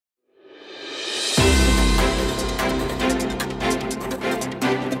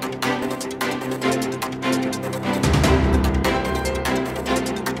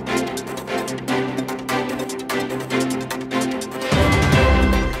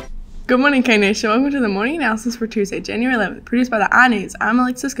Good morning, K-Nation. Welcome to the morning announcements for Tuesday, January 11th, produced by the iNews. I'm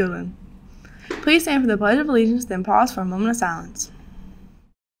Alexis Goodwin. Please stand for the Pledge of Allegiance, then pause for a moment of silence.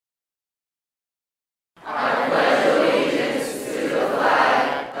 I pledge allegiance to the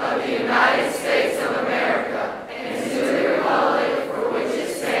flag of the United States of America and to the republic for which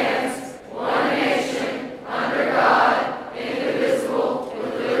it stands, one nation, under God, indivisible,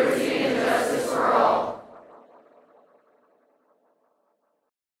 with liberty and justice for all.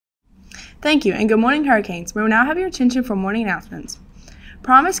 Thank you, and good morning, Hurricanes. We will now have your attention for morning announcements.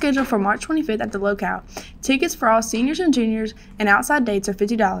 Prom is scheduled for March 25th at the locale. Tickets for all seniors and juniors and outside dates are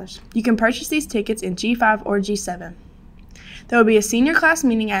 $50. You can purchase these tickets in G5 or G7. There will be a senior class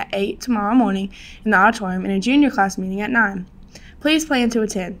meeting at 8 tomorrow morning in the auditorium and a junior class meeting at 9. Please plan to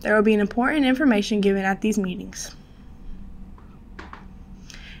attend. There will be important information given at these meetings.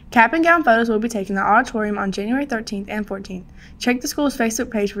 Cap and gown photos will be taken in the auditorium on January 13th and 14th. Check the school's Facebook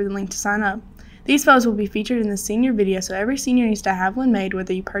page for the link to sign up. These photos will be featured in the senior video, so every senior needs to have one made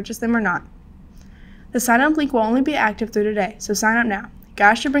whether you purchase them or not. The sign-up link will only be active through today, so sign up now.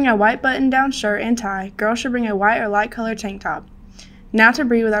 Guys should bring a white button-down shirt and tie. Girls should bring a white or light-colored tank top. Now to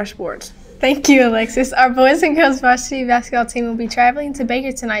Bree with our sports. Thank you, Alexis. Our boys and girls varsity basketball team will be traveling to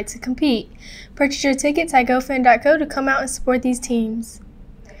Baker tonight to compete. Purchase your tickets at gofan.co to come out and support these teams.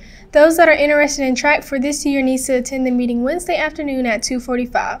 Those that are interested in track for this year needs to attend the meeting Wednesday afternoon at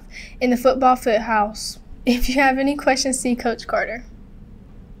 2:45 in the Football Foothouse. If you have any questions, see Coach Carter.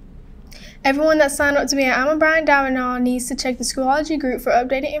 Everyone that signed up to be at I'm O'Brien Diamond needs to check the Schoology group for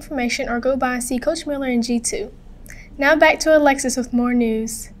updated information or go by and see Coach Miller in G2. Now back to Alexis with more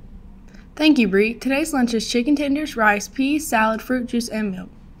news. Thank you, Bree. Today's lunch is chicken tenders, rice, peas, salad, fruit juice, and milk.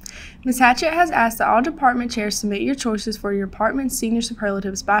 Ms. Hatchett has asked that all department chairs submit your choices for your department's senior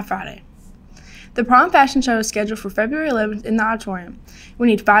superlatives by Friday. The prom fashion show is scheduled for February 11th in the auditorium. We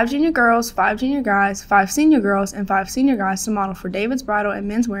need 5 junior girls, 5 junior guys, 5 senior girls, and 5 senior guys to model for David's Bridal and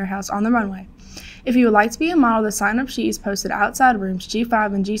Men's Warehouse on the runway. If you would like to be a model, the sign-up sheet is posted outside rooms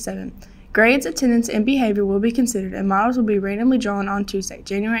G5 and G7. Grades, attendance, and behavior will be considered, and models will be randomly drawn on Tuesday,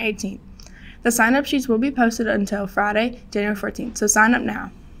 January 18th. The sign-up sheets will be posted until Friday, January 14th, so sign up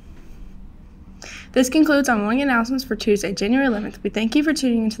now. This concludes our morning announcements for Tuesday, January 11th. We thank you for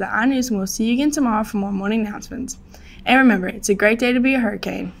tuning into the iNews, and we'll see you again tomorrow for more morning announcements. And remember, it's a great day to be a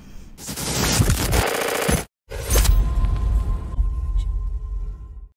Hurricane.